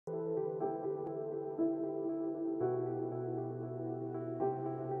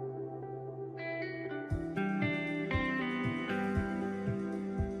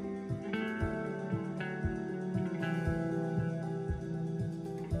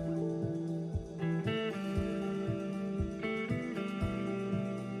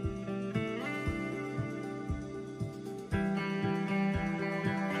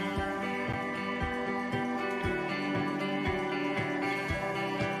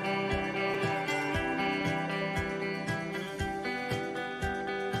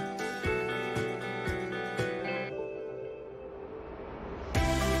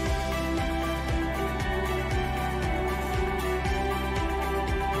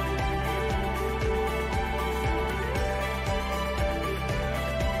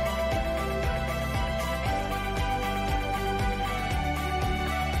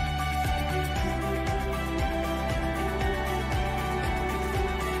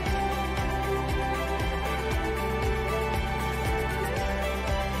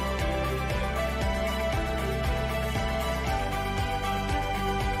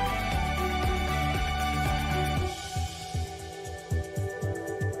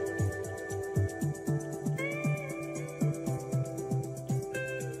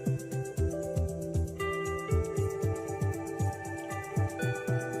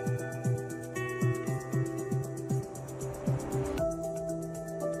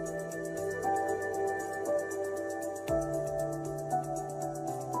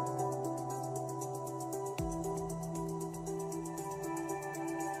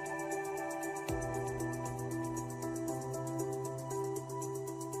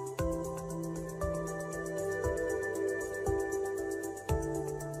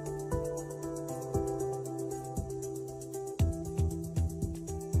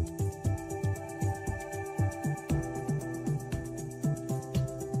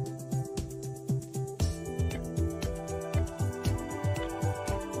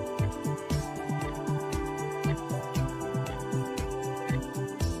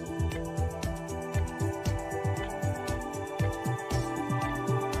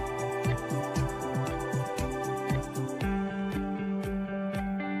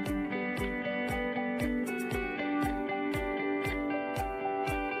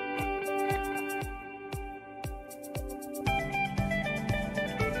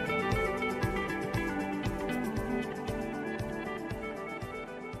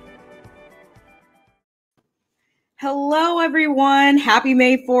Hello, everyone. Happy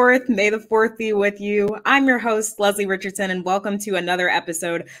May 4th. May the 4th be with you. I'm your host, Leslie Richardson, and welcome to another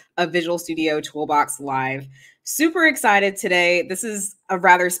episode of Visual Studio Toolbox Live. Super excited today. This is a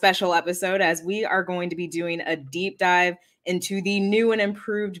rather special episode as we are going to be doing a deep dive into the new and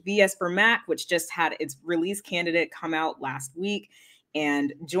improved VS for Mac, which just had its release candidate come out last week.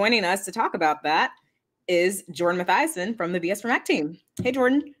 And joining us to talk about that is Jordan Matthiesen from the VS for Mac team. Hey,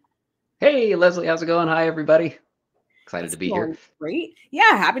 Jordan. Hey, Leslie, how's it going? Hi, everybody. Excited It's to be here. going great.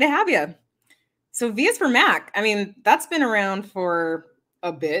 Yeah, happy to have you. So VS for Mac, I mean, that's been around for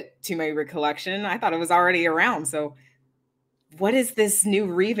a bit to my recollection. I thought it was already around. So what is this new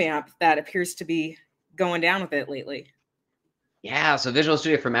revamp that appears to be going down with it lately? Yeah, so Visual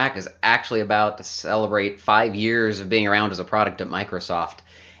Studio for Mac is actually about to celebrate 5 years of being around as a product at Microsoft.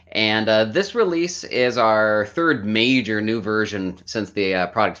 And this release is our third major new version since the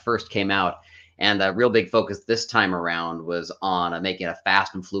product first came out. And a real big focus this time around was on making a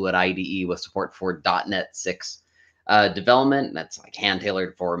fast and fluid IDE with support for .NET 6 development. That's like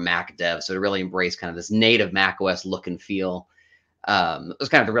hand-tailored for Mac devs. So to really embrace kind of this native Mac OS look and feel. Those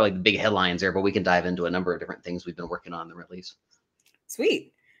kind of the big headlines there, but we can dive into a number of different things we've been working on in the release.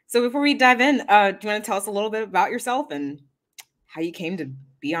 Sweet. So before we dive in, do you want to tell us a little bit about yourself and how you came to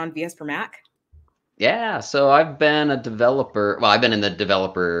be on VS for Mac? Yeah, so I've been a developer. Well, I've been in the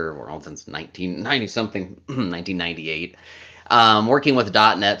developer world since 1990 something, 1998. Working with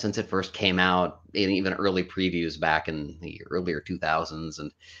 .NET since it first came out, in even early previews back in the earlier 2000s,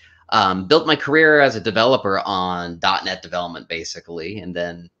 and built my career as a developer on .NET development, basically. And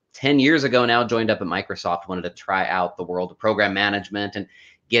then 10 years ago now, joined up at Microsoft, wanted to try out the world of program management and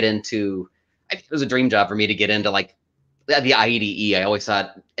get into, it was a dream job for me to get into like the IDE. I always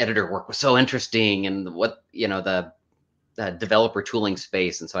thought editor work was so interesting and what, the developer tooling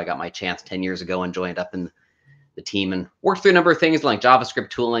space. And so I got my chance 10 years ago and joined up in the team and worked through a number of things like JavaScript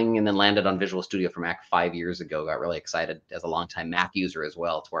tooling, and then landed on Visual Studio for Mac 5 years ago. Got really excited as a longtime Mac user as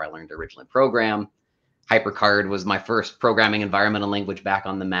well. It's where I learned to originally program. HyperCard was my first programming environment and language back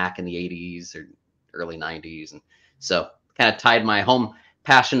on the Mac in the 80s or early 90s. And so kind of tied my home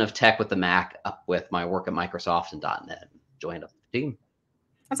passion of tech with the Mac up with my work at Microsoft and .NET. Joined up the team.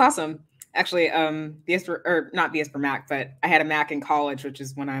 That's awesome. Actually, VS for, or not VS for Mac, but I had a Mac in college, which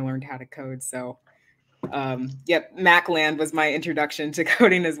is when I learned how to code. So yep, Macland was my introduction to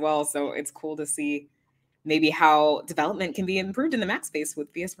coding as well. So it's cool to see maybe how development can be improved in the Mac space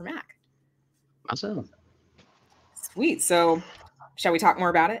with VS for Mac. Awesome. Sweet. So shall we talk more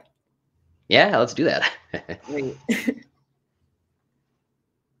about it? Yeah, let's do that. Great.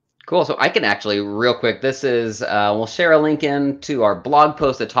 Cool. So I can actually, real quick, this is, we'll share a link into our blog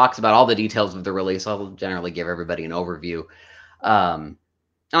post that talks about all the details of the release. I'll generally give everybody an overview. And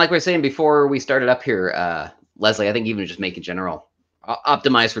like we were saying before we started up here, Leslie, I think even just make it general,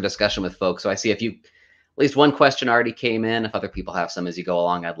 optimize for discussion with folks. So I see if you, at least one question already came in. If other people have some as you go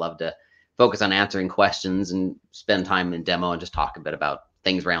along, I'd love to focus on answering questions and spend time in demo and just talk a bit about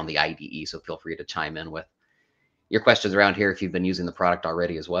things around the IDE. So feel free to chime in with your questions around here if you've been using the product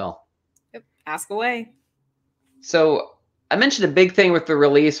already as well. Yep. Ask away. So I mentioned a big thing with the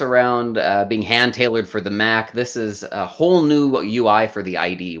release around being hand-tailored for the Mac. This is a whole new UI for the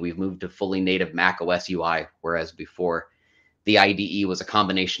IDE. We've moved to fully native Mac OS UI, whereas before the IDE was a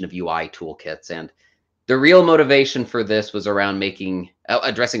combination of UI toolkits. And the real motivation for this was around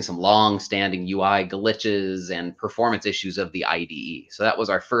addressing some long-standing UI glitches and performance issues of the IDE. So that was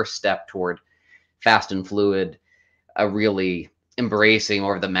our first step toward fast and fluid, really embracing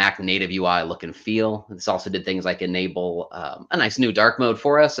more of the Mac native UI look and feel. This also did things like enable a nice new dark mode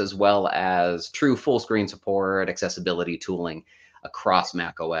for us, as well as true full screen support, accessibility tooling across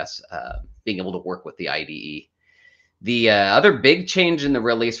Mac OS, being able to work with the IDE. The other big change in the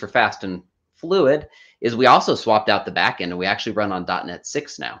release for fast and fluid is we also swapped out the backend, and we actually run on .NET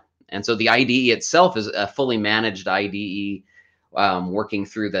 6 now. And so the IDE itself is a fully managed IDE, working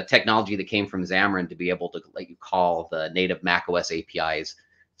through the technology that came from Xamarin to be able to let you call the native macOS APIs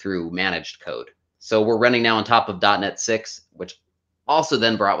through managed code. So we're running now on top of .NET 6, which also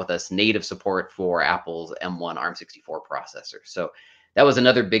then brought with us native support for Apple's M1 ARM64 processor. So that was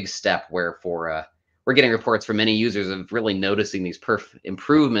another big step where we're getting reports from many users of really noticing these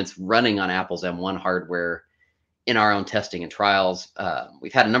improvements running on Apple's M1 hardware in our own testing and trials.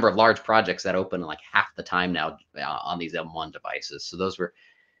 We've had a number of large projects that open like half the time now on these M1 devices. So those were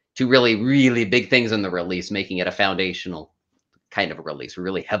two really, really big things in the release, making it a foundational kind of a release. We're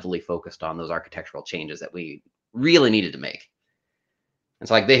really heavily focused on those architectural changes that we really needed to make. And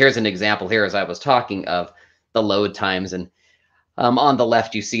so like here's an example here as I was talking of the load times. And On the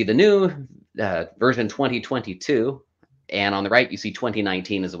left, you see the new version 2022, and on the right, you see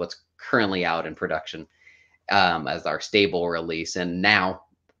 2019 is what's currently out in production as our stable release. And now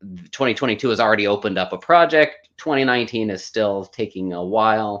 2022 has already opened up a project. 2019 is still taking a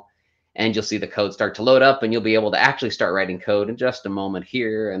while, and you'll see the code start to load up, and you'll be able to actually start writing code in just a moment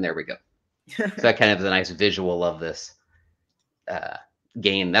here, and there we go. So that kind of is a nice visual of this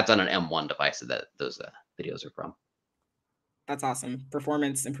game. That's on an M1 device that those videos are from. That's awesome.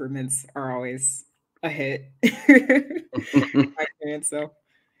 Performance improvements are always a hit. My experience, so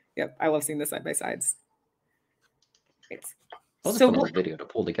yep, I love seeing the side by sides. Great. That was a fun little video to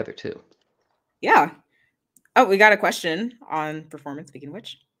pull together too. Yeah. Oh, we got a question on performance. Speaking of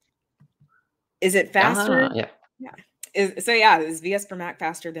which, is it faster? Yeah. Is VS for Mac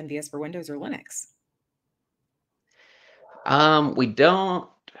faster than VS for Windows or Linux? We don't.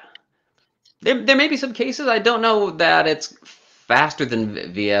 There may be some cases. I don't know that it's faster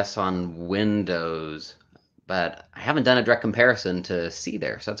than VS on Windows, but I haven't done a direct comparison to see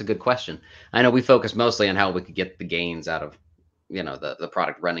there. So that's a good question. I know we focus mostly on how we could get the gains out of, the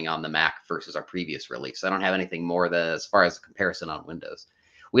product running on the Mac versus our previous release. I don't have anything more as far as a comparison on Windows.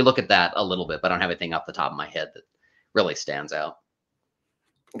 We look at that a little bit, but I don't have anything off the top of my head that really stands out.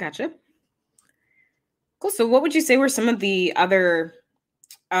 Gotcha. Cool. So what would you say were some of the other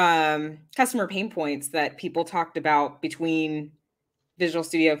customer pain points that people talked about between Visual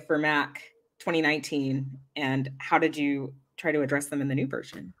Studio for Mac 2019, and how did you try to address them in the new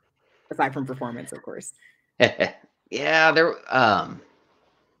version, aside from performance, of course? Yeah,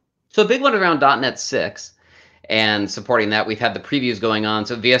 so a big one around .NET 6 and supporting that. We've had the previews going on.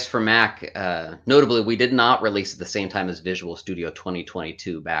 So VS for Mac, notably, we did not release at the same time as Visual Studio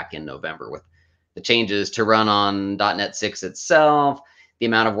 2022 back in November, with the changes to run on .NET 6 itself, the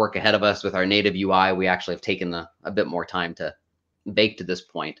amount of work ahead of us with our native UI. We actually have taken a bit more time to bake to this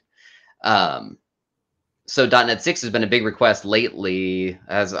point. So .NET 6 has been a big request lately,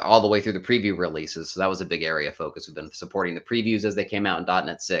 as all the way through the preview releases. So that was a big area of focus. We've been supporting the previews as they came out in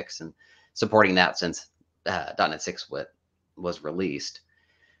 .NET 6 and supporting that since .NET 6 was released.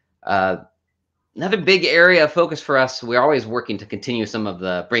 Another big area of focus for us, we're always working to continue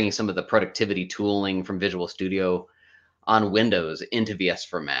bringing some of the productivity tooling from Visual Studio on Windows into VS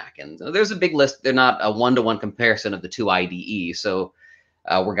for Mac. And there's a big list. They're not a one-to-one comparison of the two IDEs. So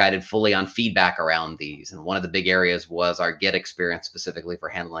we're guided fully on feedback around these. And one of the big areas was our Git experience, specifically for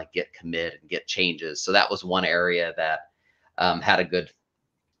handling like Git commit and Git changes. So that was one area that had a good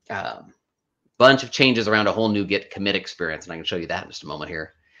bunch of changes around a whole new Git commit experience. And I can show you that in just a moment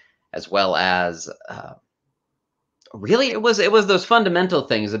here, as well as really it was those fundamental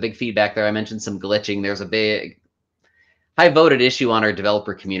things, a big feedback there. I mentioned some glitching. There's a big high voted issue on our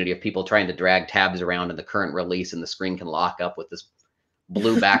developer community of people trying to drag tabs around in the current release, and the screen can lock up with this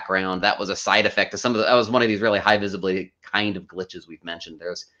blue background. That was a side effect of that was one of these really high visibility kind of glitches we've mentioned.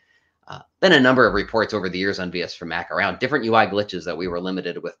 There's been a number of reports over the years on VS for Mac around different UI glitches that we were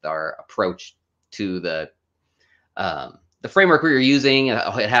limited with our approach to the framework we were using.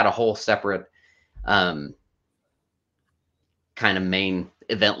 It had a whole separate kind of main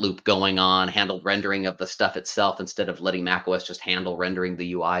event loop going on, handled rendering of the stuff itself instead of letting macOS just handle rendering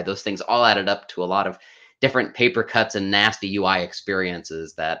the UI. Those things all added up to a lot of different paper cuts and nasty UI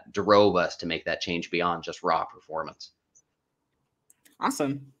experiences that drove us to make that change beyond just raw performance.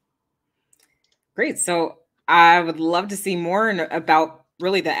 Awesome. Great. So I would love to see more about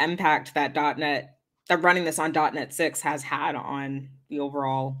really the impact that running this on .NET 6 has had on the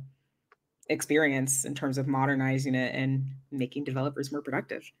overall experience in terms of modernizing it and making developers more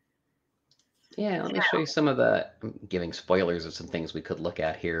productive. Yeah, let me show you some of I'm giving spoilers of some things we could look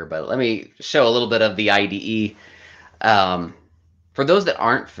at here, but let me show a little bit of the IDE. For those that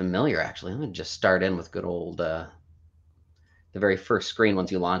aren't familiar, actually, let me just start in with good old, the very first screen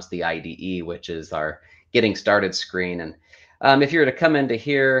once you launch the IDE, which is our getting started screen. And if you were to come into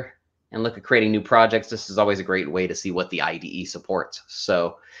here and look at creating new projects, this is always a great way to see what the IDE supports.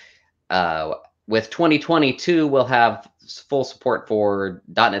 So with 2022, we'll have full support for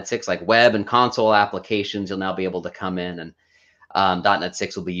 .NET 6, like web and console applications. You'll now be able to come in, and .NET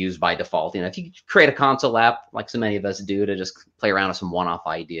 6 will be used by default. If you create a console app, like so many of us do, to just play around with some one-off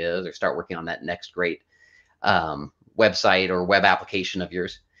ideas or start working on that next great website or web application of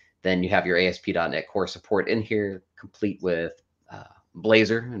yours, then you have your ASP.NET Core support in here, complete with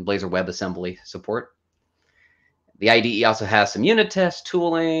Blazor and Blazor WebAssembly support. The IDE also has some unit test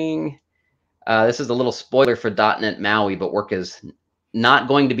tooling. This is a little spoiler for .NET MAUI, but work is not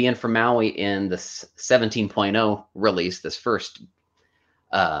going to be in for MAUI in the 17.0 release, this first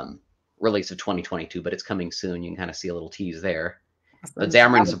release of 2022, but it's coming soon. You can kind of see a little tease there. But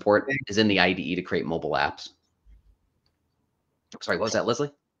Awesome. Xamarin support is in the IDE to create mobile apps. Sorry, what was that,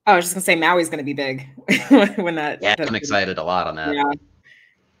 Leslie? Oh, I was just gonna say Maui's gonna be big when that. Yeah, I'm excited a lot on that.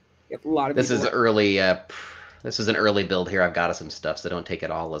 Yeah, a lot of this people. is early. This is an early build here. I've got us some stuff, so don't take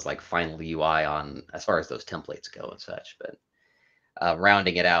it all as like final UI on as far as those templates go and such. But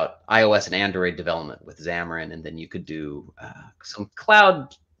rounding it out, iOS and Android development with Xamarin, and then you could do some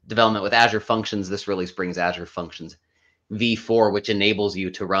cloud development with Azure Functions. This release brings Azure Functions v4, which enables you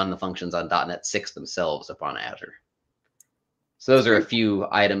to run the functions on .NET 6 themselves upon Azure. So those are a few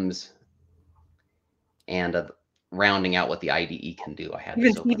items, and rounding out what the IDE can do. I had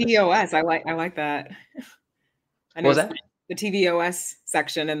Even this open. tvOS, I like that. I know What was that? the tvOS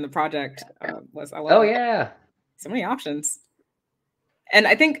section in the project was. I love. Oh that. yeah, So many options. And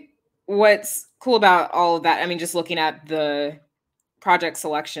I think what's cool about all of that, I mean, just looking at the project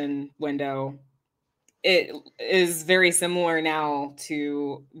selection window, it is very similar now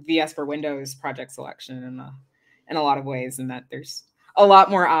to VS for Windows project selection in a lot of ways, in that there's a lot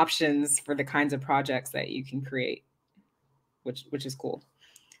more options for the kinds of projects that you can create, which is cool.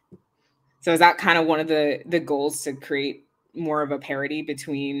 So is that kind of one of the goals, to create more of a parity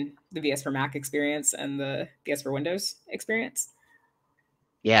between the VS for Mac experience and the VS for Windows experience?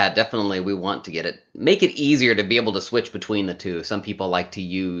 yeah, definitely. We want to make it easier to be able to switch between the two. Some people like to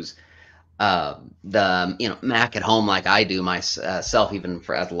use the Mac at home like I do myself. Even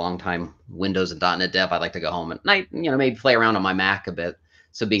for as a long time Windows and .NET dev, I like to go home at night, maybe play around on my Mac a bit.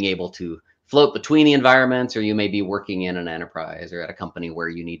 So being able to float between the environments, or you may be working in an enterprise or at a company where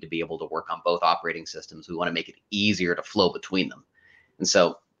you need to be able to work on both operating systems, we want to make it easier to flow between them. And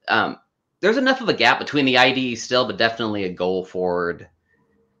so there's enough of a gap between the IDE still, but definitely a goal forward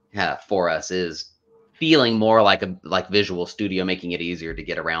for us is feeling more like Visual Studio, making it easier to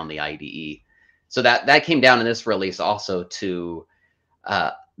get around the IDE. So that came down in this release also to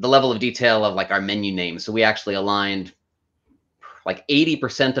the level of detail of like our menu names. So we actually aligned like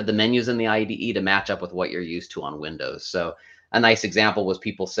 80% of the menus in the IDE to match up with what you're used to on Windows. So a nice example was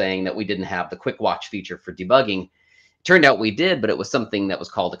people saying that we didn't have the quick watch feature for debugging. It turned out we did, but it was something that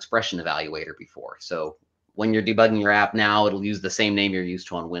was called Expression Evaluator before. So when you're debugging your app now, it'll use the same name you're used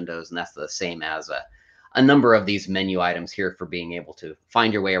to on Windows, and that's the same as a number of these menu items here for being able to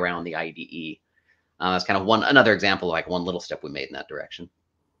find your way around the IDE. That's kind of another example of like one little step we made in that direction.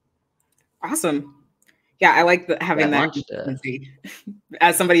 Awesome. Yeah, I like having that consistency.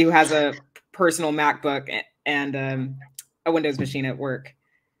 As somebody who has a personal MacBook and a Windows machine at work,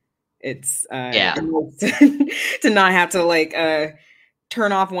 it's to not have to like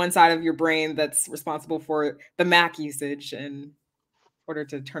turn off one side of your brain that's responsible for the Mac usage in order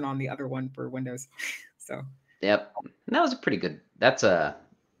to turn on the other one for Windows. So yep, that was a pretty good.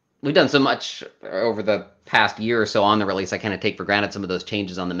 We've done so much over the past year or so on the release. I kind of take for granted some of those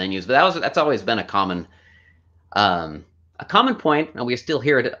changes on the menus, but that's always been a common point, and we still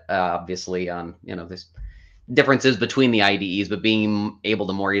hear it obviously on there's differences between the IDEs, but being able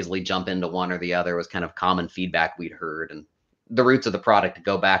to more easily jump into one or the other was kind of common feedback we'd heard. And the roots of the product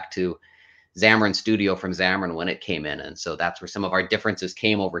go back to Xamarin Studio from Xamarin when it came in, and so that's where some of our differences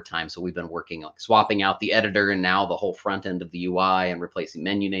came over time. So we've been working on swapping out the editor and now the whole front end of the UI and replacing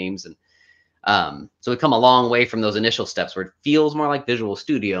menu names. And so we've come a long way from those initial steps where it feels more like Visual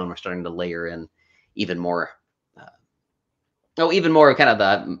Studio, and we're starting to layer in even more kind of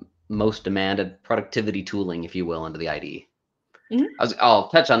the most demanded productivity tooling, if you will, into the IDE. Mm-hmm. I'll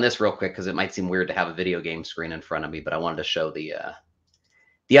touch on this real quick because it might seem weird to have a video game screen in front of me, but I wanted to show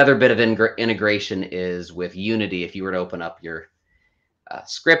the other bit of integration is with Unity. If you were to open up your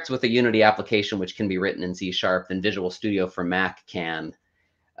scripts with a Unity application, which can be written in C#, then Visual Studio for Mac can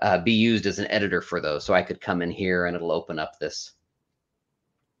be used as an editor for those. So I could come in here and it'll open up this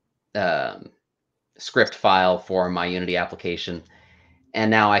script file for my Unity application. And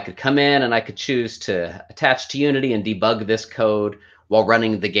now I could come in and I could choose to attach to Unity and debug this code while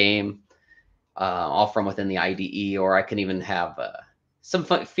running the game, all from within the IDE. Or I can even have some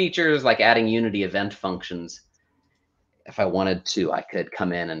features like adding Unity event functions. If I wanted to, I could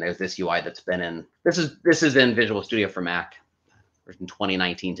come in and there's this UI that's been in. This is in Visual Studio for Mac, in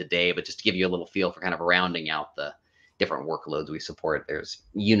 2019 today. But just to give you a little feel for kind of rounding out the different workloads we support, there's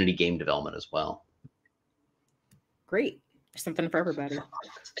Unity game development as well. Great. There's something for everybody.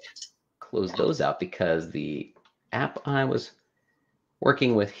 Close those out because the app I was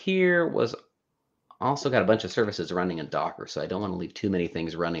working with here was also got a bunch of services running in Docker, so I don't want to leave too many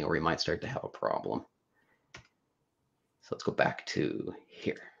things running or we might start to have a problem. So let's go back to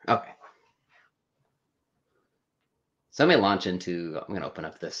here. Okay. So I'm going to launch into, I'm going to open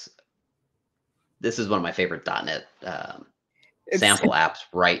up this. This is one of my favorite .NET. It's sample apps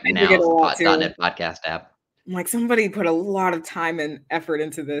right I dig now. it It's a the lot too. .NET podcast app. I'm like, somebody put a lot of time and effort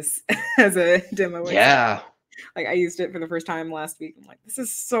into this as a demo example. Yeah. Like I used it for the first time last week. I'm like, this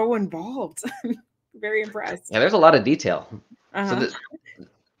is so involved. I'm very impressed. Yeah, there's a lot of detail. So Uh-huh.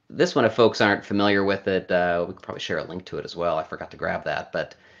 this one, if folks aren't familiar with it, we could probably share a link to it as well. I forgot to grab that.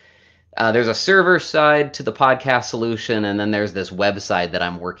 But there's a server side to the podcast solution, and then there's this website that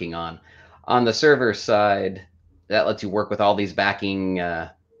I'm working on. On the server side, that lets you work with all these backing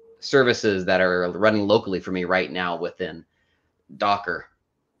services that are running locally for me right now within Docker.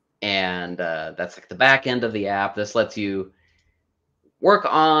 And that's like the back end of the app. This lets you work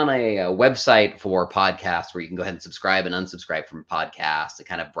on a website for podcasts where you can go ahead and subscribe and unsubscribe from podcasts and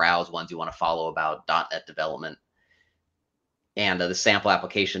kind of browse ones you want to follow about .NET development. And the sample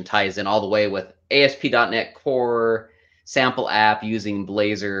application ties in all the way with ASP.NET Core sample app using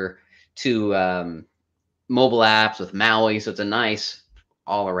Blazor to mobile apps with Maui. So it's a nice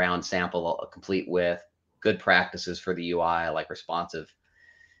all-around sample complete with good practices for the UI, like responsive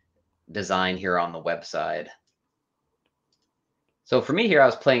design here on the website. So for me here, I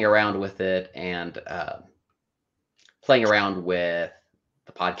was playing around with it and playing around with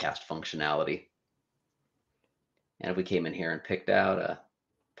the podcast functionality. And if we came in here and picked out a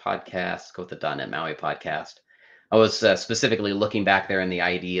podcast, go with the .NET Maui podcast, I was specifically looking back there in the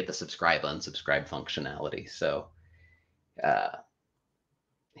ID at the subscribe, unsubscribe functionality. So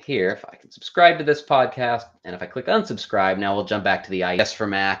here, if I can subscribe to this podcast, and if I click unsubscribe, now we'll jump back to the IDs for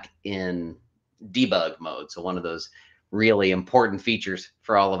Mac in debug mode. So one of those really important features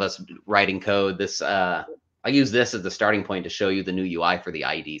for all of us writing code. This I use this as the starting point to show you the new UI for the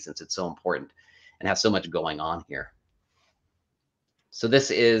ID since it's so important and has so much going on here. So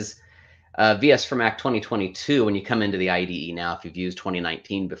this is VS for Mac 2022. When you come into the IDE now, if you've used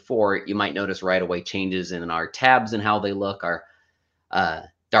 2019 before, you might notice right away changes in our tabs and how they look. Our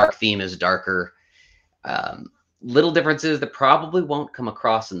dark theme is darker. Little differences that probably won't come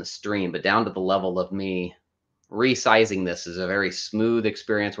across in the stream, but down to the level of me resizing this is a very smooth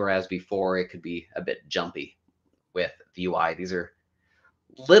experience, whereas before it could be a bit jumpy with the UI. These are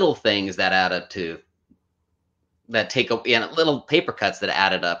little things that add up to that take little paper cuts that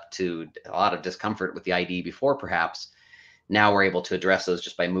added up to a lot of discomfort with the IDE before, perhaps. Now we're able to address those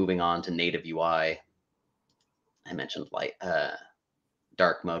just by moving on to native UI. I mentioned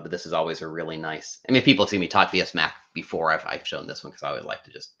dark mode, but this is always a really nice. I mean, people see me talk VS Mac before. I've shown this one because I always like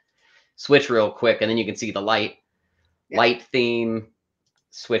to just switch real quick, and then you can see the light theme,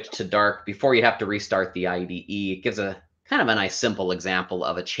 switch to dark before you have to restart the IDE. It gives a kind of a nice simple example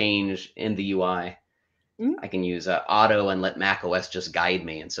of a change in the UI. I can use auto and let macOS just guide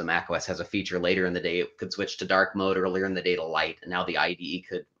me. And so macOS has a feature later in the day. It could switch to dark mode earlier in the day to light. And now the IDE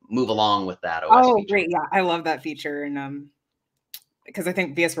could move along with that OS feature. Great. Yeah, I love that feature. And because I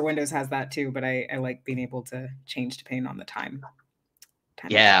think VS for Windows has that too, but I like being able to change depending on the time.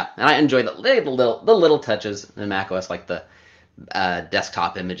 Yeah, and I enjoy the little touches in macOS, like the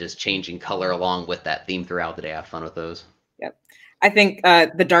desktop images changing color along with that theme throughout the day. I have fun with those. Yep. I think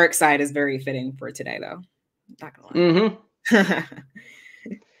the dark side is very fitting for today, though. Not gonna lie.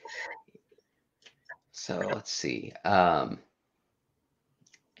 So let's see. Actually,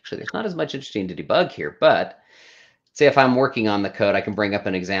 there's not as much interesting to debug here, but say if I'm working on the code, I can bring up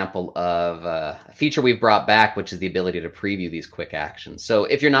an example of a feature we've brought back, which is the ability to preview these quick actions. So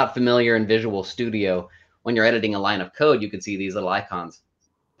if you're not familiar in Visual Studio, when you're editing a line of code, you can see these little icons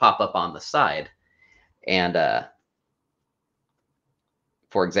pop up on the side. And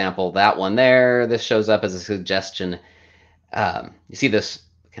for example, that one there, this shows up as a suggestion. You see this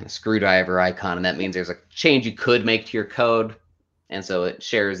kind of screwdriver icon, and that means there's a change you could make to your code. And so it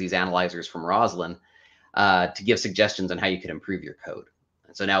shares these analyzers from Roslyn to give suggestions on how you could improve your code.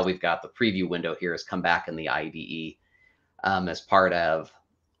 And so now we've got the preview window here has come back in the IDE as part of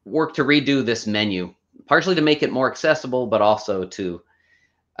work to redo this menu, partially to make it more accessible, but also to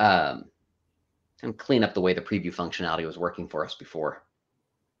clean up the way the preview functionality was working for us before.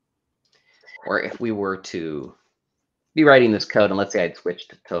 Or if we were to be writing this code, and let's say I'd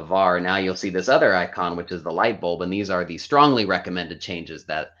switched to var, now you'll see this other icon, which is the light bulb, and these are the strongly recommended changes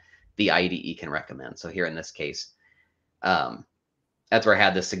that the IDE can recommend. So here in this case, that's where I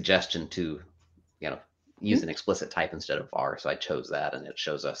had this suggestion to, use an explicit type instead of var. So I chose that, and it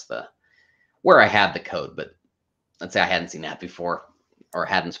shows us where I had the code. But let's say I hadn't seen that before, or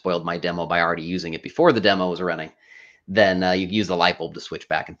hadn't spoiled my demo by already using it before the demo was running. Then you use the light bulb to switch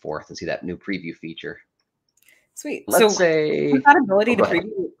back and forth and see that new preview feature. Sweet. Let's say was that ability to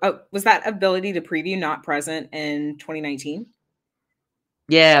preview? Was that ability to preview not present in 2019?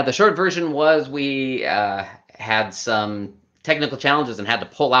 Yeah, the short version was we had some technical challenges and had to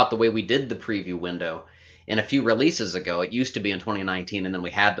pull out the way we did the preview window in a few releases ago. It used to be in 2019, and then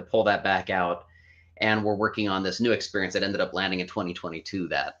we had to pull that back out. And we're working on this new experience that ended up landing in 2022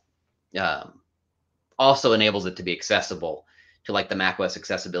 that also enables it to be accessible to like the macOS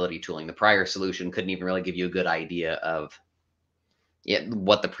accessibility tooling. The prior solution couldn't even really give you a good idea of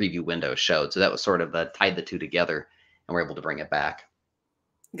what the preview window showed. So that was sort of tied the two together, and we're able to bring it back.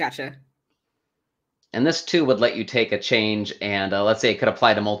 Gotcha. And this too would let you take a change and let's say it could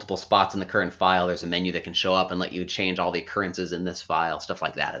apply to multiple spots in the current file. There's a menu that can show up and let you change all the occurrences in this file, stuff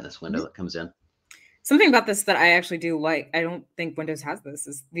like that in this window that comes in. Something about this that I actually do like, I don't think Windows has this,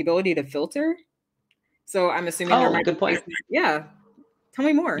 is the ability to filter. So I'm assuming there might good point. Yeah. Tell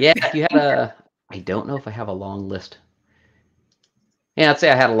me more. Yeah, if you had I don't know if I have a long list. Yeah, let's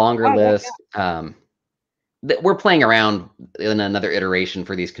say I had a longer list. Yeah. We're playing around in another iteration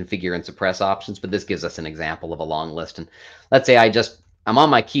for these configure and suppress options, but this gives us an example of a long list. And let's say I'm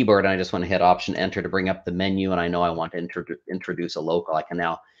on my keyboard and I just want to hit Option Enter to bring up the menu, and I know I want to introduce a local. I can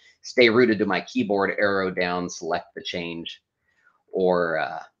now stay rooted to my keyboard, arrow down, select the change. Or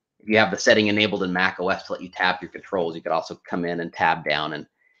if you have the setting enabled in macOS to let you tab your controls, you could also come in and tab down and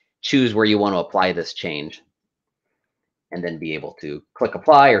choose where you want to apply this change, and then be able to click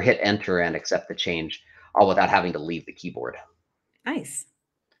apply or hit enter and accept the change, all without having to leave the keyboard. Nice.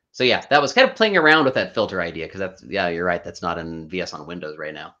 So yeah, that was kind of playing around with that filter idea, because you're right, that's not in VS on Windows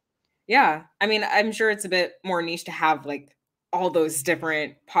right now. Yeah, I mean, I'm sure it's a bit more niche to have like all those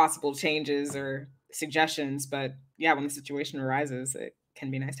different possible changes or suggestions, but yeah, when the situation arises, it can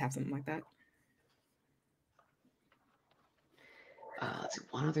be nice to have something like that. Let's see,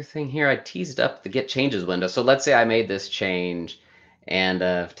 one other thing here. I teased up the Get Changes window. So let's say I made this change and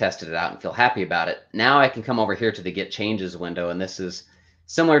tested it out and feel happy about it. Now I can come over here to the Get Changes window, and this is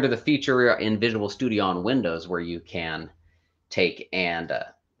similar to the feature in Visual Studio on Windows, where you can take and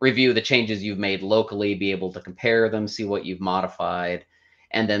review the changes you've made locally, be able to compare them, see what you've modified,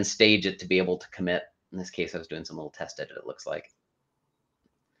 and then stage it to be able to commit. In this case, I was doing some little test edit, it looks like.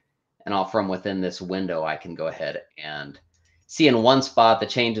 And all from within this window, I can go ahead and see in one spot the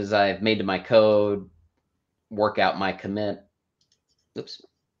changes I've made to my code, work out my commit. Oops.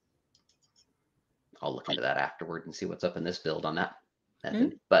 I'll look into that afterward and see what's up in this build on that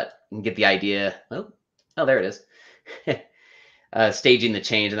method. But you can get the idea. Oh, there it is. Staging the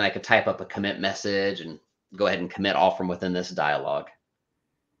change, and then I could type up a commit message and go ahead and commit all from within this dialog.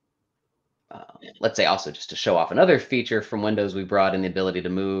 Let's say also, just to show off another feature from Windows, we brought in the ability to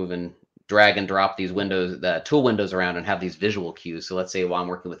move and drag and drop these windows, the tool windows around, and have these visual cues. So let's say while I'm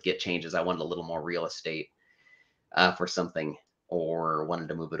working with Get Changes, I wanted a little more real estate for something, or wanted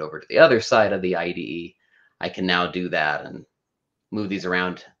to move it over to the other side of the IDE. I can now do that and move these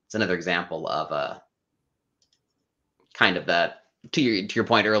around. It's another example of kind of that, to your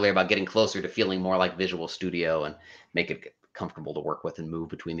point earlier about getting closer to feeling more like Visual Studio and make it comfortable to work with and move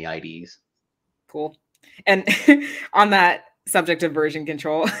between the IDEs. Cool. And on that subject of version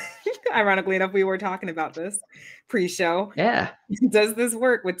control, ironically enough, we were talking about this pre-show. Yeah. Does this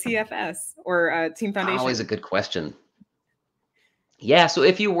work with TFS or Team Foundation? Always a good question. Yeah, so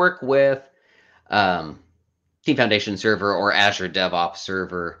if you work with Team Foundation Server or Azure DevOps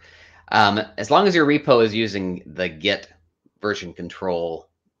Server, as long as your repo is using the Git version control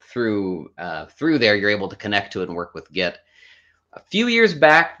through there, you're able to connect to it and work with Git. A few years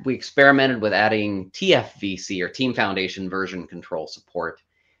back, we experimented with adding TFVC, or Team Foundation version control support.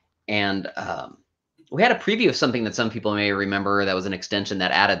 And we had a preview of something that some people may remember that was an extension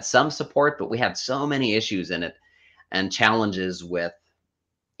that added some support, but we had so many issues in it and challenges with,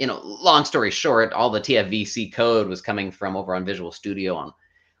 long story short, all the TFVC code was coming from over on Visual Studio on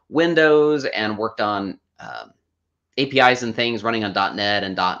Windows, and worked on APIs and things running on .NET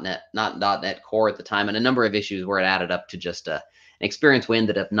and not .NET Core at the time, and a number of issues where it added up to just an experience we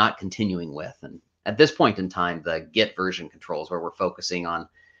ended up not continuing with. And at this point in time, the Git version controls where we're focusing on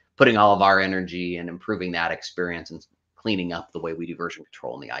putting all of our energy and improving that experience and cleaning up the way we do version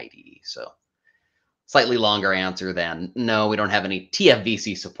control in the IDE. So slightly longer answer than no, we don't have any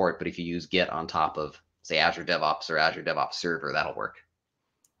TFVC support, but if you use Git on top of, say, Azure DevOps or Azure DevOps Server, that'll work.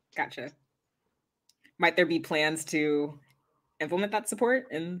 Gotcha. Might there be plans to implement that support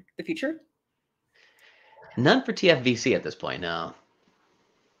in the future? None for TFVC at this point, no.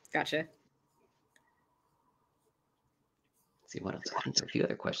 Gotcha. Let's see what else. I think there are a few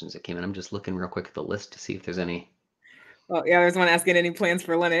other questions that came in. I'm just looking real quick at the list to see if there's any. Well, yeah, there's one asking any plans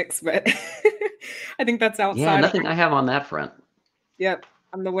for Linux, but I think that's outside. Yeah, nothing I have on that front. Yep.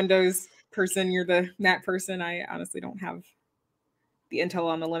 I'm the Windows person. You're the Mac person. I honestly don't have the intel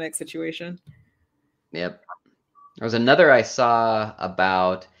on the Linux situation. Yep. There was another I saw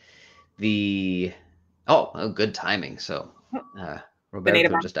about the, oh, good timing. So The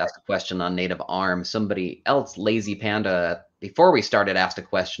native Roberto just asked a question on native ARM. Somebody else, Lazy Panda, before we started, asked a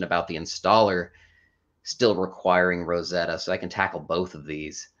question about the installer still requiring Rosetta. So I can tackle both of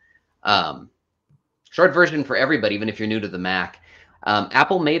these. Short version for everybody, even if you're new to the Mac.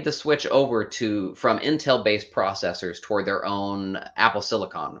 Apple made the switch over from Intel-based processors toward their own Apple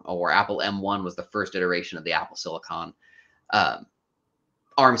Silicon, or Apple M1 was the first iteration of the Apple Silicon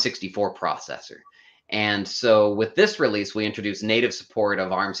ARM64 processor. And so with this release, we introduced native support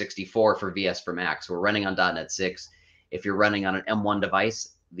of ARM64 for VS for Mac. So we're running on .NET 6. If you're running on an M1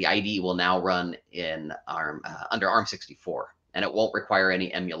 device, the IDE will now run in under ARM64, and it won't require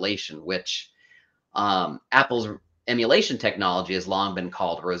any emulation, which Apple's emulation technology has long been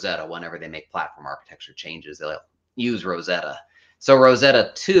called Rosetta. Whenever they make platform architecture changes, they'll use Rosetta. So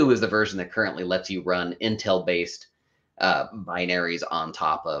Rosetta 2 is the version that currently lets you run Intel-based binaries on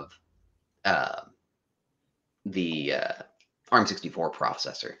top of the ARM64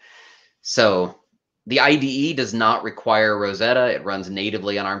 processor. So the IDE does not require Rosetta. It runs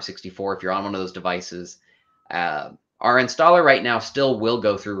natively on ARM64 if you're on one of those devices. Our installer right now still will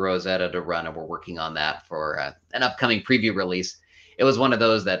go through Rosetta to run, and we're working on that for an upcoming preview release. It was one of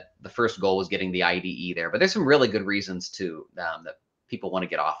those that the first goal was getting the IDE there, but there's some really good reasons too that people want to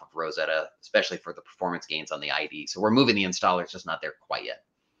get off of Rosetta, especially for the performance gains on the IDE. So we're moving the installer. It's just not there quite yet.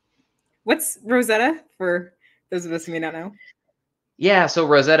 What's Rosetta for those of us who may not know? Yeah, so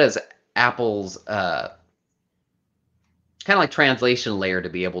Rosetta is Apple's kind of like translation layer to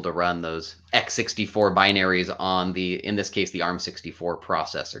be able to run those x64 binaries on in this case, the ARM64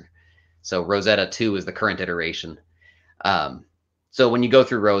 processor. So Rosetta 2 is the current iteration. So when you go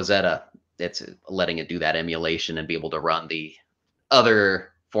through Rosetta, it's letting it do that emulation and be able to run the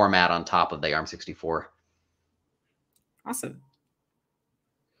other format on top of the ARM64. Awesome.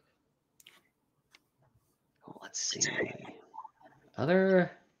 Let's see.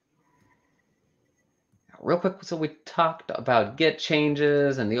 Real quick, so we talked about Git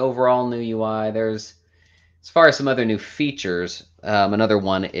changes and the overall new UI. There's, as far as some other new features, another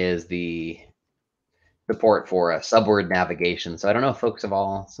one is the support for subword navigation. So I don't know if folks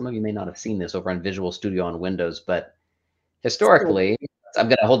some of you may not have seen this over on Visual Studio on Windows, but historically, I'm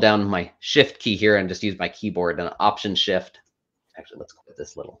going to hold down my Shift key here and just use my keyboard and Option Shift. Actually, let's quit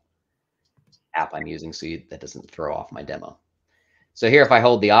this little app I'm using so that doesn't throw off my demo. So here, if I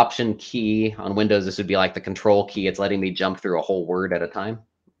hold the Option key on Windows, this would be like the Control key. It's letting me jump through a whole word at a time.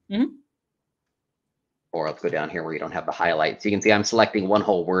 Mm-hmm. Or let's go down here where you don't have the highlight. So you can see I'm selecting one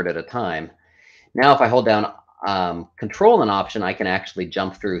whole word at a time. Now, if I hold down Control and Option, I can actually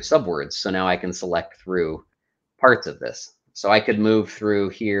jump through subwords. So now I can select through parts of this. So I could move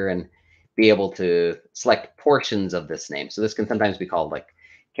through here and be able to select portions of this name. So this can sometimes be called like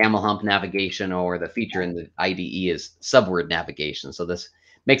camel hump navigation, or the feature in the IDE is subword navigation. So this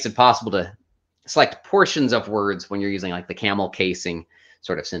makes it possible to select portions of words when you're using like the camel casing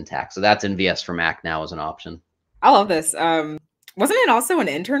sort of syntax. So that's in VS for Mac now as an option. I love this. Wasn't it also an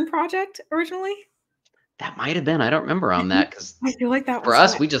intern project originally? That might have been. I don't remember on that, because I feel like that for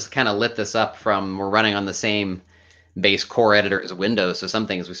us, we just kind of lit this up we're running on the same base core editor as Windows. So some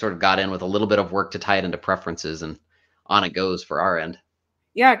things we sort of got in with a little bit of work to tie it into preferences, and on it goes for our end.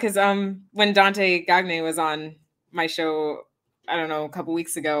 Yeah, because when Dante Gagne was on my show, I don't know, a couple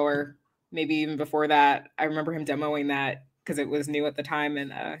weeks ago, or maybe even before that, I remember him demoing that because it was new at the time,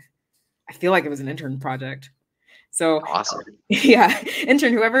 and I feel like it was an intern project. So awesome. Yeah,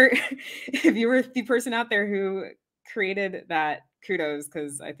 intern, whoever, if you were the person out there who created that, kudos,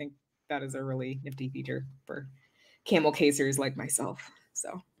 because I think that is a really nifty feature for camel casers like myself.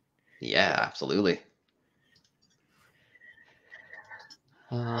 So yeah, absolutely.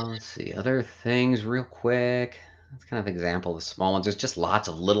 Let's see, other things real quick. That's kind of an example of the small ones. There's just lots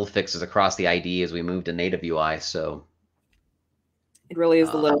of little fixes across the IDE as we move to native UI. So it really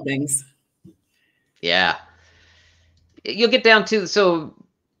is the little things. Yeah. You'll get down to, so,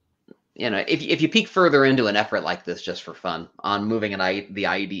 you know, if you peek further into an effort like this just for fun on moving the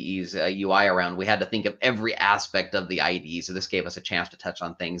IDE's UI around, we had to think of every aspect of the IDE. So this gave us a chance to touch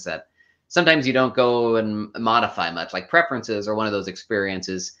on things that sometimes you don't go and modify much, like preferences are one of those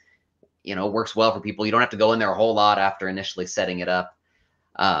experiences, you know, works well for people. You don't have to go in there a whole lot after initially setting it up.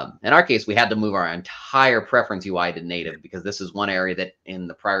 In our case, we had to move our entire preference UI to native, because this is one area that in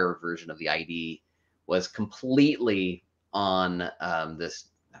the prior version of the IDE was completely on this.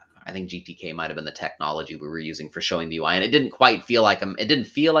 I think GTK might have been the technology we were using for showing the UI, and it didn't quite feel like it didn't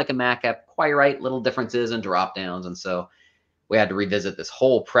feel like a Mac app quite right. Little differences and drop downs, and so we had to revisit this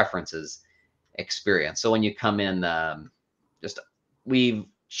whole preferences experience. So when you come in, we've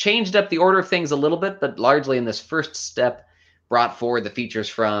changed up the order of things a little bit, but largely in this first step, brought forward the features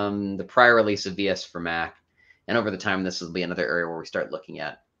from the prior release of VS for Mac. And over the time, this will be another area where we start looking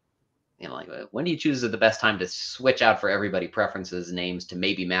at, like when do you choose the best time to switch out for everybody preferences, names to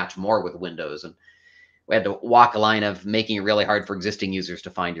maybe match more with Windows. And we had to walk a line of making it really hard for existing users to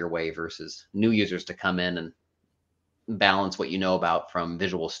find your way versus new users to come in and balance what you know about from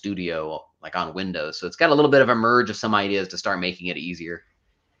Visual Studio, like on Windows. So it's got a little bit of a merge of some ideas to start making it easier.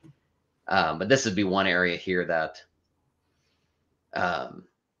 But this would be one area here that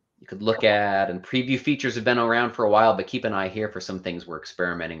you could look at, and preview features have been around for a while, but keep an eye here for some things we're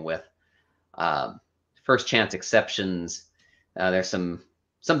experimenting with. First chance exceptions. There's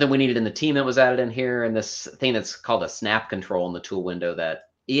something we needed in the team that was added in here, and this thing that's called a snap control in the tool window that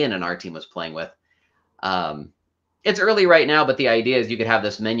Ian and our team was playing with. It's early right now, but the idea is you could have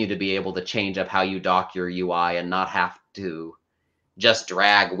this menu to be able to change up how you dock your UI and not have to just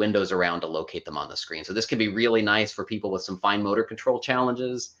drag windows around to locate them on the screen. So this can be really nice for people with some fine motor control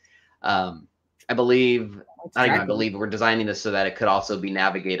challenges. I believe we're designing this so that it could also be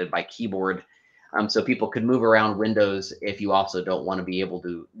navigated by keyboard. So people could move around windows if you also don't want to be able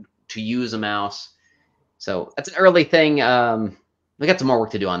to use a mouse. So that's an early thing. We got some more work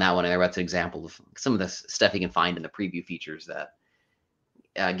to do on that one. That's an example of some of the stuff you can find in the preview features that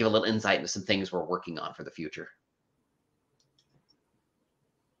give a little insight into some things we're working on for the future.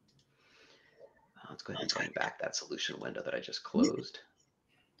 Let's go ahead and bring back that solution window that I just closed.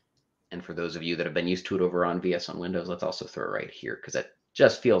 And for those of you that have been used to it over on VS on Windows, let's also throw it right here because it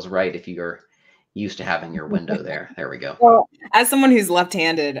just feels right if you're used to having your window there. There we go. Well, as someone who's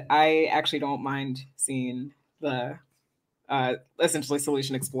left-handed, I actually don't mind seeing the essentially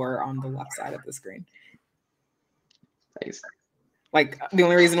Solution Explorer on the left side of the screen. Nice. Like the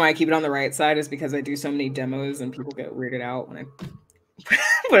only reason why I keep it on the right side is because I do so many demos and people get weirded out when I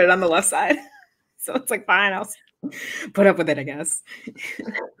put it on the left side. So it's like, fine, I'll put up with it, I guess.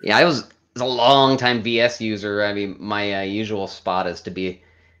 Yeah, I was a long time VS user. I mean, my usual spot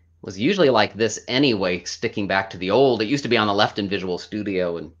was usually like this anyway, sticking back to the old. It used to be on the left in Visual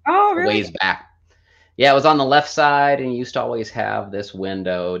Studio and really? ways back. Yeah, it was on the left side, and you used to always have this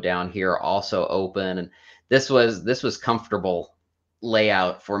window down here also open. And this was comfortable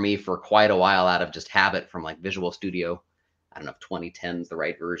layout for me for quite a while out of just habit from like Visual Studio. I don't know if 2010 is the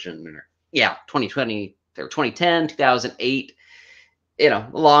right version, or 2020 or 2010, 2008. A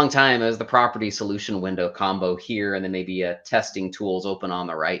long time as the property solution window combo here, and then maybe testing tools open on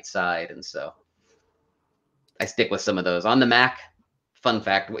the right side. And so I stick with some of those on the Mac. Fun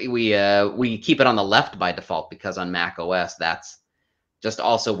fact, we keep it on the left by default because on Mac OS, that's just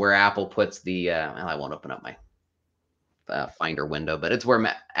also where Apple puts the, I won't open up my Finder window, but it's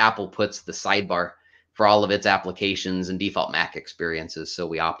where Apple puts the sidebar for all of its applications and default Mac experiences. So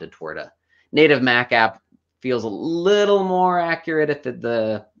we opted toward a native Mac app. Feels a little more accurate if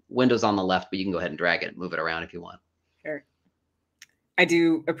the window's on the left, but you can go ahead and drag it and move it around if you want. Sure. I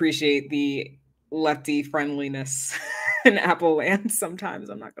do appreciate the lefty friendliness in Apple land sometimes,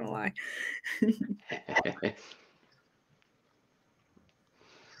 I'm not going to lie.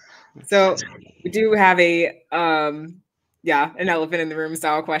 So we do have an elephant in the room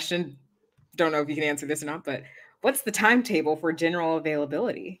style question. Don't know if you can answer this or not, but what's the timetable for general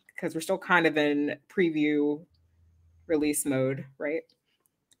availability? Because we're still kind of in preview release mode, right?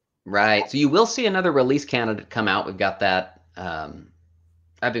 Right. So you will see another release candidate come out. We've got that.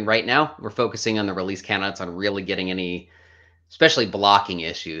 Right now, we're focusing on the release candidates on really getting any, especially blocking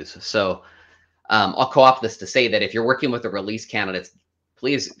issues. So I'll co-opt this to say that if you're working with the release candidates,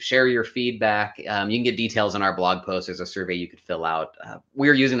 please share your feedback. You can get details in our blog post. There's a survey you could fill out.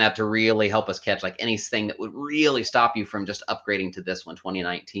 We're using that to really help us catch like anything that would really stop you from just upgrading to this one,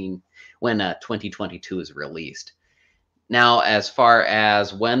 2019, when 2022 is released. Now, as far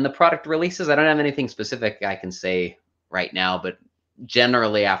as when the product releases, I don't have anything specific I can say right now, but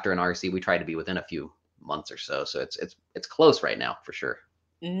generally after an RC, we try to be within a few months or so. So it's close right now for sure.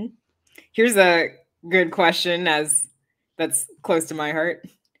 Mm-hmm. Here's a good question that's close to my heart.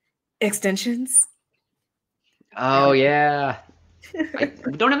 Extensions? Oh, yeah.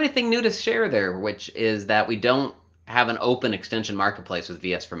 We don't have anything new to share there, which is that we don't have an open extension marketplace with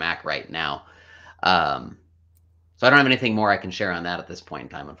VS for Mac right now. So I don't have anything more I can share on that at this point in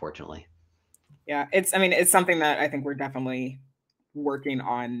time, unfortunately. Yeah, it's something that I think we're definitely working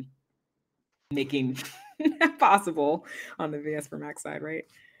on making possible on the VS for Mac side, right?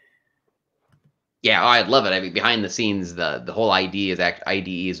 Yeah, I'd love it. I mean, behind the scenes, the whole IDE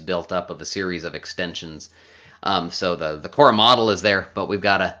is built up of a series of extensions. So the core model is there, but we've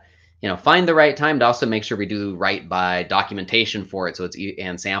got to find the right time to also make sure we do right by documentation for it. So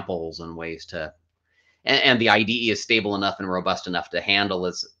and samples and ways to, and the IDE is stable enough and robust enough to handle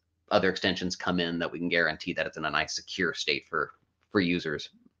as other extensions come in, that we can guarantee that it's in a nice secure state for users.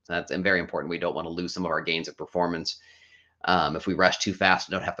 So that's very important. We don't want to lose some of our gains of performance if we rush too fast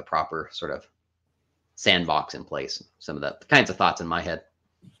and don't have the proper sort of sandbox in place. Some of the kinds of thoughts in my head.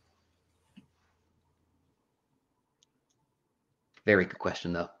 Very good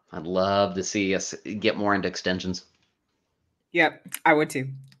question, though. I'd love to see us get more into extensions. Yep, I would too.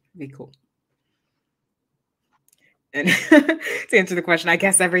 Be cool. And to answer the question, I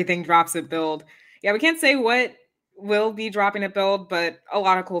guess everything drops at build. Yeah, we can't say what will be dropping at build, but a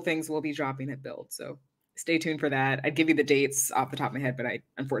lot of cool things will be dropping at build. So stay tuned for that. I'd give you the dates off the top of my head, but I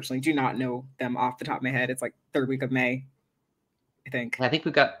unfortunately do not know them off the top of my head. It's like third week of May, I think. I think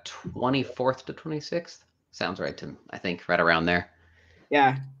we've got 24th to 26th. Sounds right to me. I think right around there.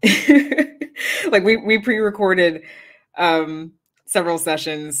 Yeah. Like we pre-recorded several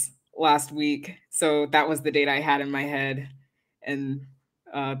sessions last week. So that was the date I had in my head. And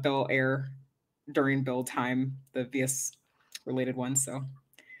they'll air during build time, the VS related ones. So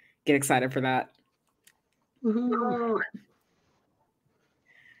get excited for that.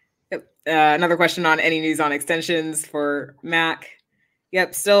 Yep. Another question on any news on extensions for Mac.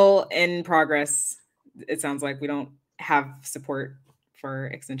 Yep, still in progress. It sounds like we don't have support for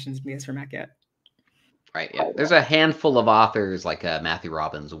extensions VS for Mac yet. Right. Yeah. There's a handful of authors like Matthew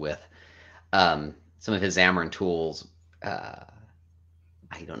Robbins with some of his Xamarin tools.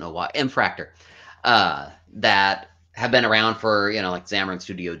 I don't know why, Mfractor, that have been around for, like Xamarin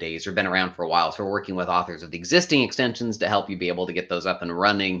Studio days, or been around for a while. So we're working with authors of the existing extensions to help you be able to get those up and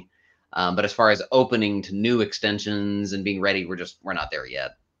running. But as far as opening to new extensions and being ready, we're not there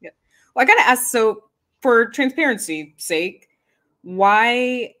yet. Yeah. Well, I got to ask, so for transparency's sake,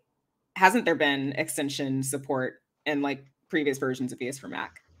 why hasn't there been extension support in like previous versions of VS for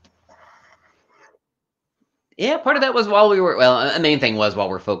Mac? Yeah, part of that was a main thing was while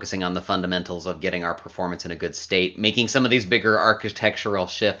we're focusing on the fundamentals of getting our performance in a good state, making some of these bigger architectural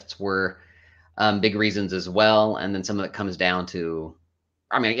shifts were big reasons as well. And then some of it comes down to,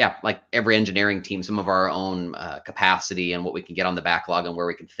 like every engineering team, some of our own capacity and what we can get on the backlog and where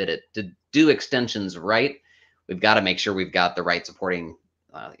we can fit it. To do extensions right, we've got to make sure we've got the right supporting,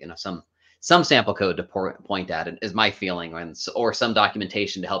 some sample code to point at, is my feeling, or some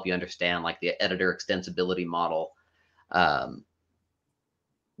documentation to help you understand, like the editor extensibility model,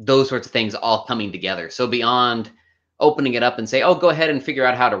 those sorts of things all coming together. So beyond opening it up and say, oh, go ahead and figure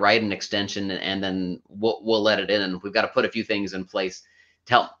out how to write an extension, and then we'll let it in. And we've got to put a few things in place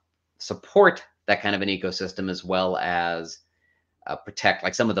to help support that kind of an ecosystem, as well as protect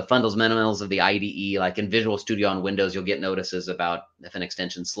like some of the fundamentals of the IDE. Like in Visual Studio on Windows, you'll get notices about if an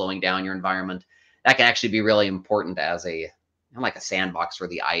extension's slowing down your environment. That can actually be really important as like a sandbox for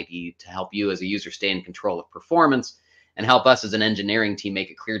the IDE to help you as a user stay in control of performance, and help us as an engineering team make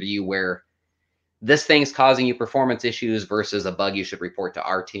it clear to you where this thing's causing you performance issues versus a bug you should report to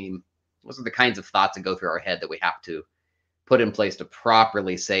our team. Those are the kinds of thoughts that go through our head that we have to put in place to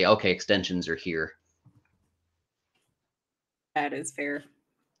properly say, okay, extensions are here. That is fair.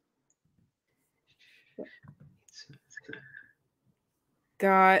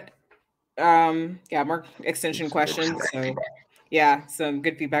 Got more extension questions. So yeah, some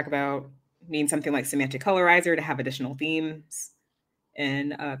good feedback about needing something like Semantic Colorizer to have additional themes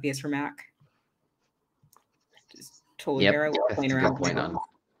in VS for Mac. Just totally fair. Playing around with on.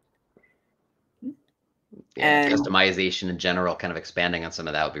 Yeah, and customization in general, kind of expanding on some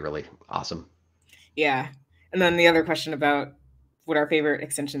of that would be really awesome. Yeah. And then the other question about, would our favorite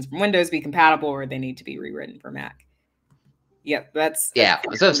extensions from Windows be compatible, or they need to be rewritten for Mac? Yep, that's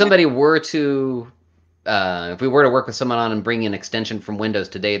so if somebody were to, if we were to work with someone on and bring an extension from Windows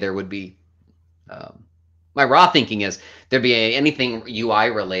today, there would be, my raw thinking is there'd be anything UI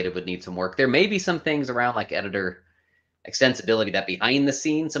related would need some work. There may be some things around like editor extensibility that behind the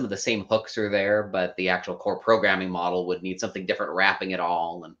scenes, some of the same hooks are there, but the actual core programming model would need something different wrapping it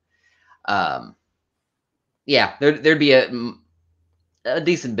all. And there'd be a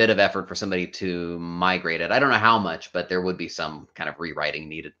decent bit of effort for somebody to migrate it. I don't know how much, but there would be some kind of rewriting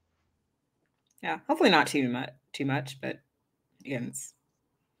needed. Yeah, hopefully not too much, but again, it's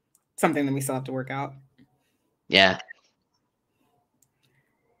something that we still have to work out. Yeah.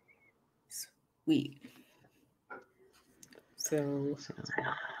 Sweet. So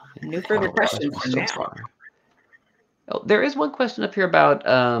no further questions for now. Oh, there is one question up here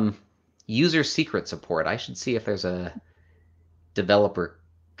about user secret support. I should see if there's a developer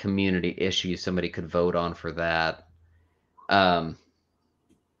community issue somebody could vote on for that.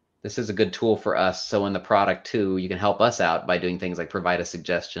 this is a good tool for us. So in the product too, you can help us out by doing things like provide a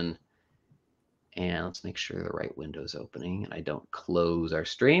suggestion. And let's make sure the right window's opening and I don't close our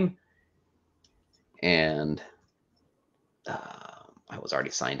stream. And I was already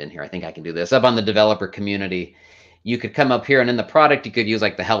signed in here. I think I can do this. Up on the developer community, you could come up here and in the product, you could use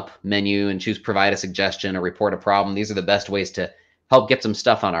like the help menu and choose provide a suggestion or report a problem. These are the best ways to help get some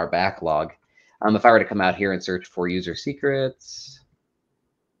stuff on our backlog. If I were to come out here and search for user secrets,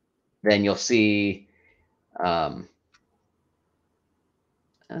 then you'll see, this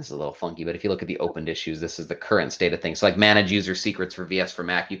is a little funky, but if you look at the opened issues, this is the current state of things. So like manage user secrets for VS for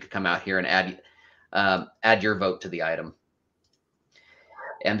Mac, you could come out here and add your vote to the item.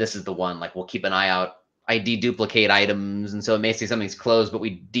 And this is the one, like we'll keep an eye out. I deduplicate items, and so it may say something's closed, but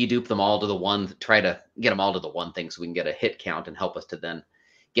we dedupe them all to the one, try to get them all to the one thing so we can get a hit count and help us to then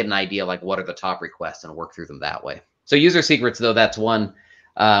get an idea like what are the top requests and work through them that way. So user secrets, though, that's one.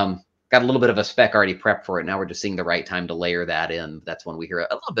 Got a little bit of a spec already prepped for it. Now we're just seeing the right time to layer that in. That's one we hear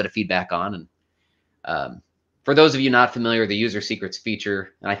a little bit of feedback on. And for those of you not familiar, the user secrets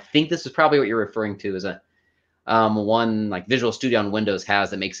feature, and I think this is probably what you're referring to, is a one like Visual Studio on Windows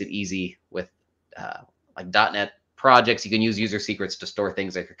has that makes it easy with like .NET projects. You can use user secrets to store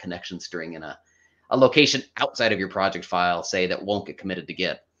things like a connection string in a location outside of your project file, say, that won't get committed to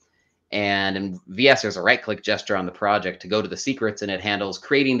Git. And in VS, there's a right-click gesture on the project to go to the secrets, and it handles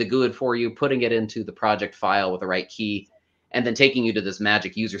creating the GUID for you, putting it into the project file with the right key, and then taking you to this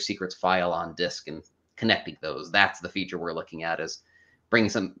magic user secrets file on disk and connecting those. That's the feature we're looking at, is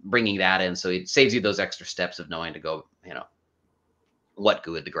bringing that in. So it saves you those extra steps of knowing to go, what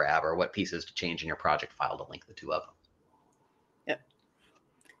GUID to grab or what pieces to change in your project file to link the two of them. Yep.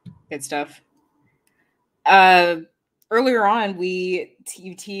 Good stuff. Earlier on, you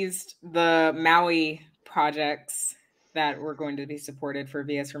teased the Maui projects that were going to be supported for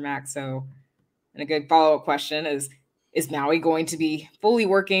VS for Mac. So, and a good follow-up question is Maui going to be fully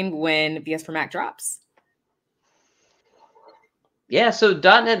working when VS for Mac drops? Yeah, so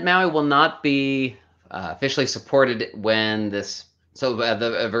 .NET Maui will not be officially supported when this. So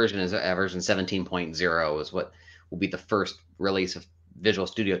the version is version 17.0 is what will be the first release of Visual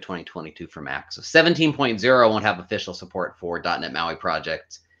Studio 2022 for Mac. So 17.0 won't have official support for .NET Maui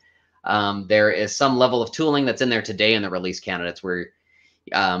projects. There is some level of tooling that's in there today in the release candidates where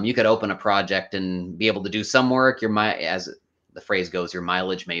you could open a project and be able to do some work. As the phrase goes, your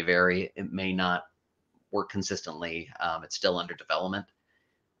mileage may vary. It may not work consistently. It's still under development.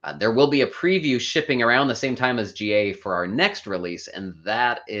 There will be a preview shipping around the same time as GA for our next release, and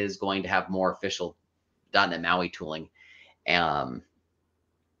that is going to have more official .NET Maui tooling.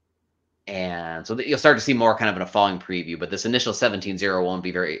 And so you'll start to see more kind of in a following preview, but this initial 17.0 won't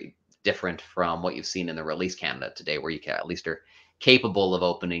be very different from what you've seen in the release candidate today, where you can at least are capable of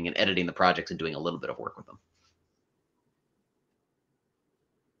opening and editing the projects and doing a little bit of work with them.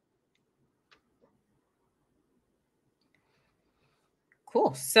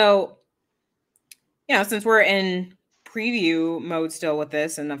 Cool. So, since we're in preview mode still with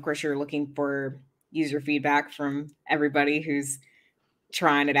this, and of course you're looking for user feedback from everybody who's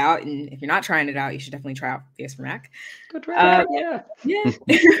trying it out. And if you're not trying it out, you should definitely try out VS for Mac. Good try.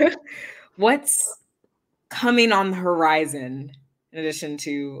 Yeah. What's coming on the horizon in addition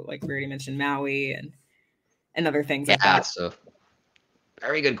to, like we already mentioned, Maui and other things like that? So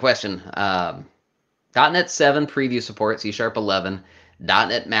very good question. .NET 7 preview support, C# 11,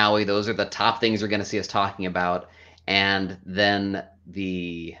 .NET Maui, those are the top things you're going to see us talking about. And then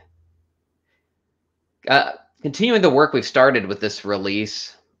the continuing the work we've started with this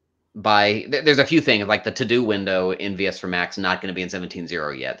release there's a few things, like the to-do window in VS for Mac's not going to be in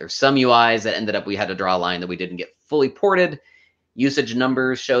 17.0 yet. There's some UIs that ended up, we had to draw a line that we didn't get fully ported. Usage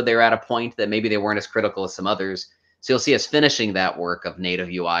numbers showed they were at a point that maybe they weren't as critical as some others. So you'll see us finishing that work of native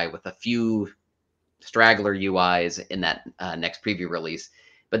UI with a few straggler UIs in that next preview release.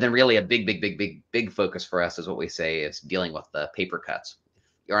 But then really a big focus for us is what we say is dealing with the paper cuts.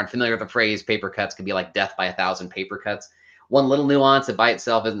 If you aren't familiar with the phrase, paper cuts can be like death by 1,000 paper cuts. One little nuance that by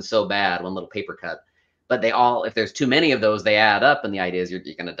itself isn't so bad, one little paper cut. But if there's too many of those, they add up, and the idea is you're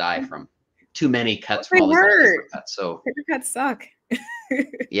going to die from too many cuts from all these paper cuts. So paper cuts suck.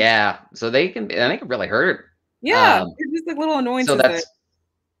 Yeah, so they can really hurt. Yeah, it's just like little annoyances so that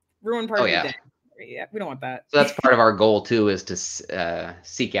ruin part of your day. Yeah, we don't want that. So that's part of our goal too, is to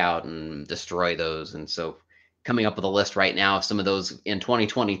seek out and destroy those. And so coming up with a list right now of some of those in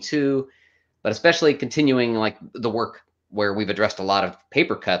 2022, but especially continuing like the work where we've addressed a lot of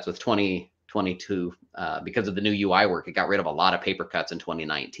paper cuts with 2022 because of the new UI work. It got rid of a lot of paper cuts in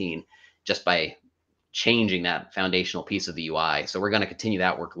 2019 just by changing that foundational piece of the UI. So we're going to continue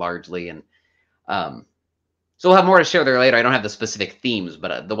that work largely. And so we'll have more to share there later. I don't have the specific themes,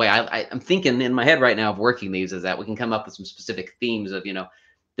 but the way I'm thinking in my head right now of working these is that we can come up with some specific themes of,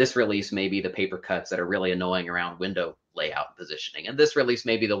 this release may be the paper cuts that are really annoying around window layout and positioning. And this release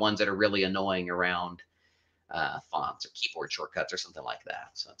may be the ones that are really annoying around fonts or keyboard shortcuts or something like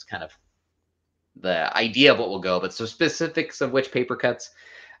that. So it's kind of the idea of what will go, but so specifics of which paper cuts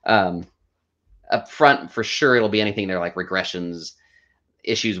up front, for sure, it'll be anything there like regressions,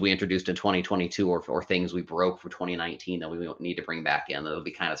 issues we introduced in 2022 or things we broke for 2019 that we need to bring back in. That'll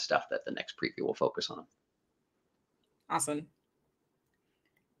be kind of stuff that the next preview will focus on. Awesome.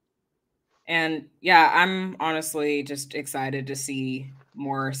 And yeah, I'm honestly just excited to see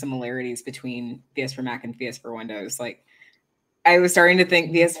more similarities between VS for Mac and VS for Windows. Like, I was starting to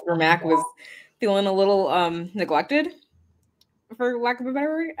think VS for Mac was feeling a little neglected, for lack of a better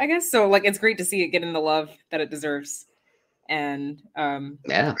word, I guess. So like, it's great to see it getting the love that it deserves. And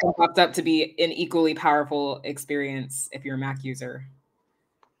it popped up to be an equally powerful experience if you're a Mac user.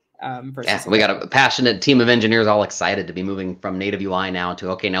 We got a passionate team of engineers all excited to be moving from native UI now to,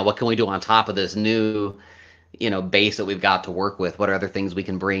 okay, now what can we do on top of this new, base that we've got to work with? What are other things we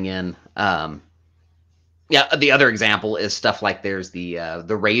can bring in? The other example is stuff like there's the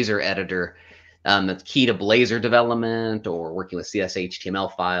Razor editor that's key to Blazor development or working with CSS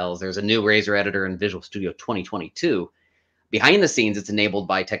HTML files. There's a new Razor editor in Visual Studio 2022. Behind the scenes, it's enabled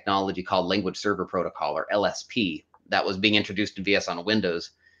by technology called Language Server Protocol, or LSP, that was being introduced in VS on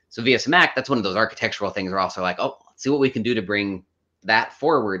Windows. So VS Mac, that's one of those architectural things we're also like, oh, let's see what we can do to bring that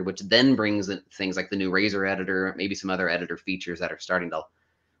forward, which then brings in things like the new Razor editor, maybe some other editor features that are starting to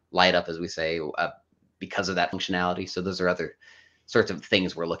light up, as we say, because of that functionality. So those are other sorts of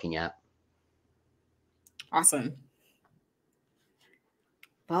things we're looking at. Awesome.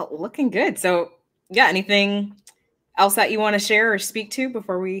 Well, looking good. So yeah, anything else that you want to share or speak to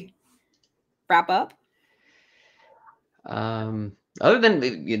before we wrap up? Other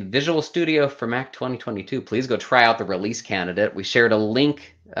than Visual Studio for Mac 2022, please go try out the release candidate. We shared a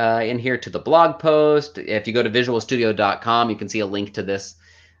link in here to the blog post. If you go to visualstudio.com, you can see a link to this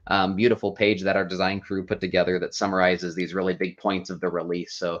beautiful page that our design crew put together that summarizes these really big points of the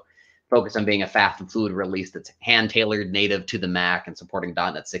release. So focus on being a fast and fluid release that's hand-tailored native to the Mac and supporting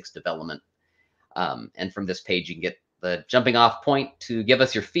 .NET 6 development. And from this page, you can get the jumping off point to give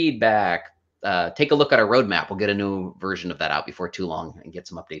us your feedback. Take a look at our roadmap. We'll get a new version of that out before too long and get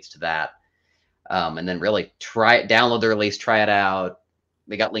some updates to that. And then really download the release, try it out.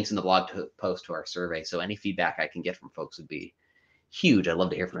 We got links in the blog post to our survey. So any feedback I can get from folks would be huge. I'd love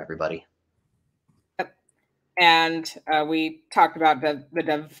to hear from everybody. Yep. And we talked about the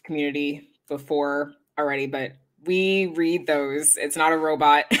dev community before already, but we read those. It's not a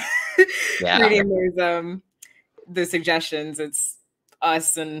robot reading those suggestions. It's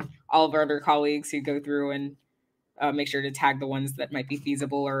us and all of our other colleagues who go through and make sure to tag the ones that might be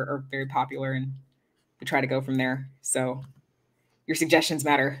feasible or very popular, and we try to go from there. So your suggestions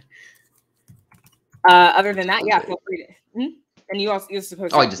matter. Other than that, yeah, feel free to. And you're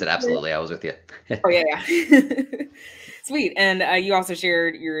supposed to. Oh, I just said absolutely. I was with you. Oh, yeah. Sweet. And you also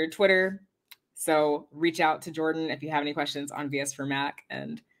shared your Twitter. So reach out to Jordan if you have any questions on VS for Mac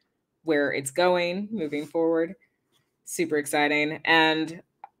and where it's going moving forward. Super exciting. And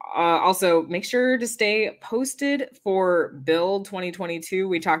also make sure to stay posted for Build 2022.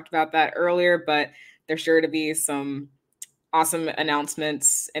 We talked about that earlier, but there's sure to be some awesome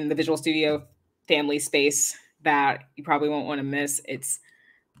announcements in the Visual Studio family space that you probably won't want to miss. It's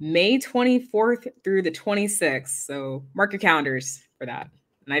May 24th through the 26th. So mark your calendars for that.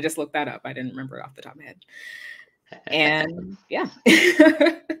 And I just looked that up. I didn't remember it off the top of my head. And yeah.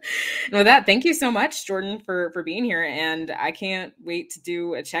 And with that, thank you so much, Jordan, for being here. And I can't wait to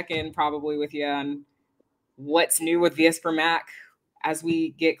do a check-in probably with you on what's new with VS for Mac as we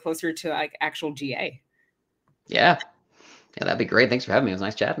get closer to like actual GA. Yeah, that'd be great. Thanks for having me. It was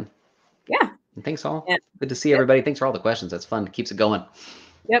nice chatting. Yeah. And thanks all. Good to see everybody. Thanks for all the questions. That's fun. It keeps it going.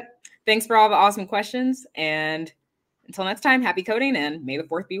 Yep. Thanks for all the awesome questions. And until next time, happy coding and may the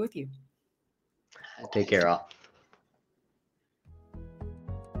 4th be with you. Take care all.